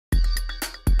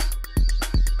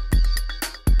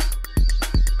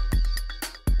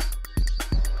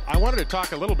wanted to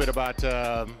talk a little bit about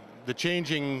the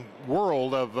changing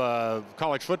world of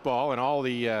college football and all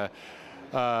the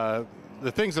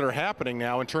things that are happening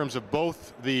now in terms of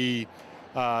both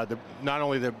not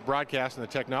only the broadcast and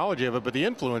the technology of it, but the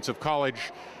influence of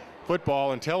college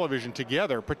football and television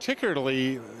together.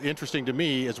 Particularly interesting to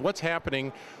me is what's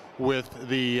happening with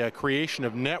the creation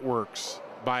of networks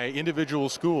by individual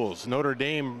schools. Notre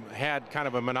Dame had kind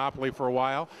of a monopoly for a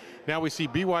while. Now we see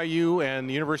BYU and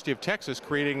the University of Texas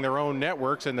creating their own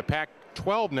networks, and the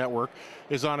Pac-12 network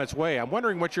is on its way. I'm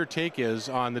wondering what your take is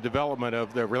on the development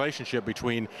of the relationship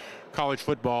between college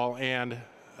football and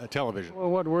television. Well,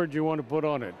 what word do you want to put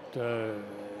on it?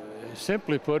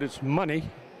 Simply put, it's money,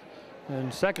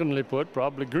 and secondly put,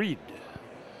 probably greed.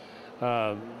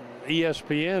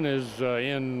 ESPN is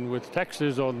in with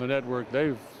Texas on the network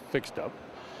they've fixed up.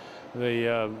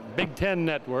 The Big Ten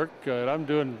network, I'm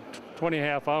doing 20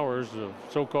 half hours of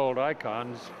so-called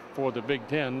icons for the Big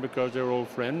Ten because they're old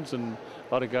friends and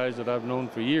a lot of guys that I've known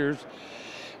for years.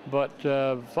 But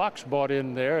Fox bought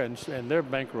in there, and they're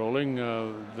bankrolling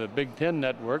the Big Ten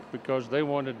network because they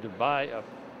wanted to buy a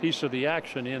piece of the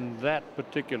action in that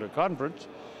particular conference,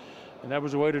 and that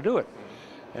was the way to do it.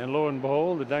 And lo and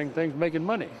behold, the dang thing's making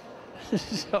money.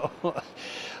 So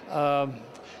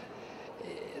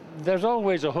there's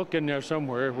always a hook in there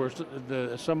somewhere where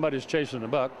somebody's chasing a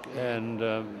buck, and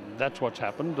that's what's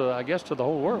happened, I guess, to the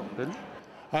whole world, isn't it?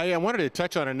 I wanted to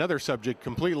touch on another subject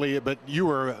completely, but you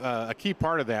were a key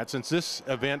part of that, since this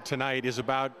event tonight is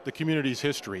about the community's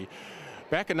history.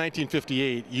 Back in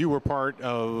 1958, you were part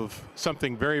of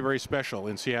something very, very special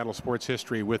in Seattle sports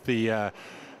history with the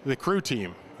crew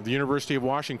team, the University of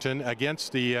Washington,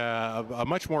 against a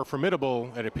much more formidable,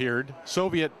 it appeared,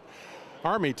 Soviet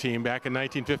Army team back in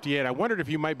 1958. I wondered if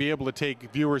you might be able to take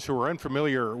viewers who are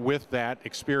unfamiliar with that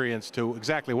experience to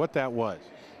exactly what that was.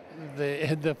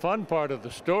 The fun part of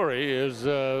the story is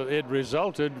it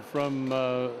resulted from,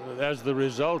 as the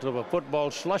result of a football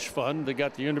slush fund that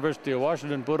got the University of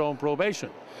Washington put on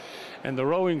probation. And the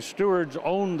rowing stewards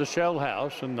owned the shell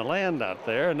house and the land out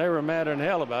there, and they were mad in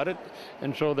hell about it.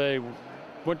 And so they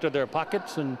went to their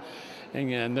pockets and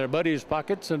their buddies'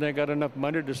 pockets, and they got enough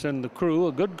money to send the crew,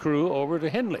 a good crew, over to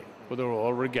Henley for the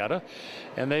Royal Regatta.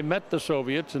 And they met the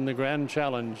Soviets in the Grand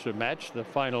Challenge match, the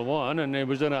final one, and it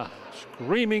was in a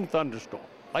screaming thunderstorm,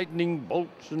 lightning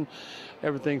bolts and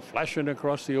everything flashing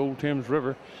across the old Thames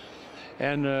River.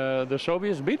 And the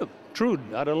Soviets beat them, Trude,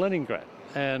 out of Leningrad.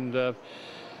 And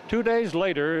 2 days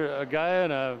later, a guy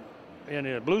in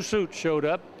a blue suit showed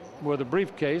up with a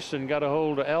briefcase and got a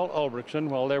hold of Al Ulbrichson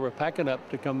while they were packing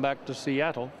up to come back to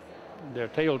Seattle, their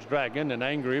tails dragging and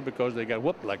angry because they got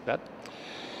whooped like that,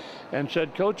 and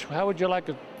said, "Coach, how would you like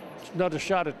another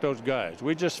shot at those guys?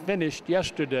 We just finished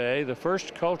yesterday the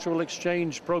first cultural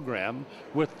exchange program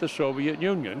with the Soviet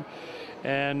Union,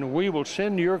 and we will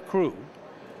send your crew,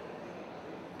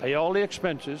 pay all the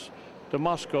expenses, to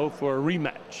Moscow for a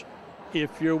rematch,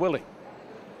 if you're willing."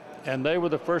 And they were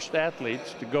the first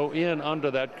athletes to go in under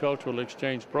that cultural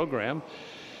exchange program.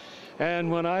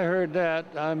 And when I heard that,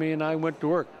 I mean, I went to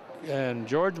work. And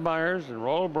George Myers and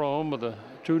Royal Brome, with the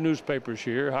two newspapers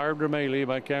here, Howard Rameli,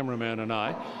 my cameraman, and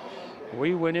I,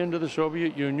 we went into the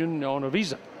Soviet Union on a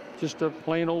visa, just a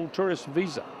plain old tourist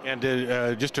visa. And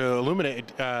just to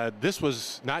illuminate, this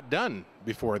was not done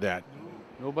before that.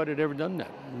 Nobody had ever done that.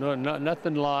 No,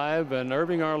 nothing live, and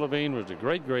Irving R. Levine was a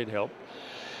great, great help.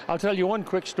 I'll tell you one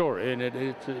quick story, and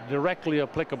it's directly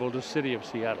applicable to the city of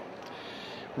Seattle.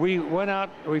 We went out,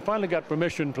 we finally got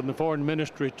permission from the foreign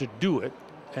ministry to do it,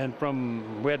 and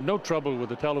we had no trouble with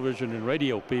the television and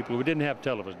radio people. We didn't have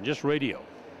television, just radio.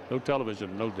 No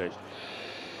television in those days.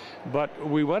 But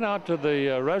we went out to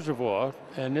the reservoir,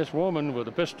 and this woman with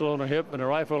a pistol on her hip and a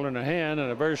rifle in her hand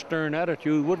and a very stern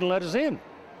attitude wouldn't let us in.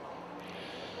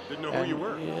 Didn't know who you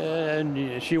were.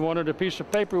 And she wanted a piece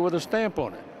of paper with a stamp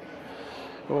on it.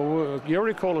 Well,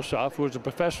 Yuri Kolosov, who was a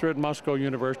professor at Moscow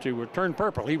University, turned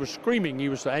purple. He was screaming. He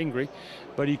was angry,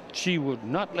 but she would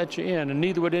not let you in, and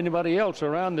neither would anybody else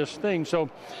around this thing. So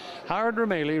Howard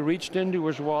Rameli reached into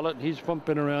his wallet. He's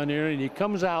pumping around here, and he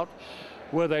comes out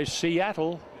with a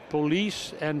Seattle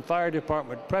Police and Fire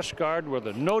Department press card with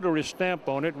a notary stamp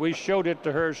on it. We showed it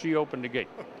to her. She opened the gate.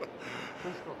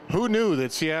 Who knew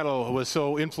that Seattle was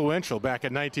so influential back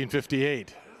in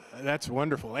 1958? That's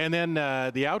wonderful. And then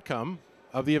the outcome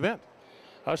of the event.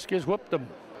 Huskies whooped them.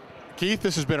 Keith,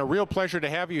 this has been a real pleasure to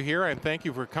have you here, and thank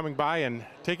you for coming by and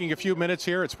taking a few minutes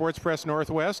here at Sports Press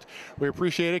Northwest. We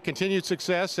appreciate it. Continued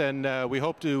success, and we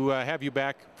hope to have you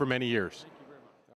back for many years.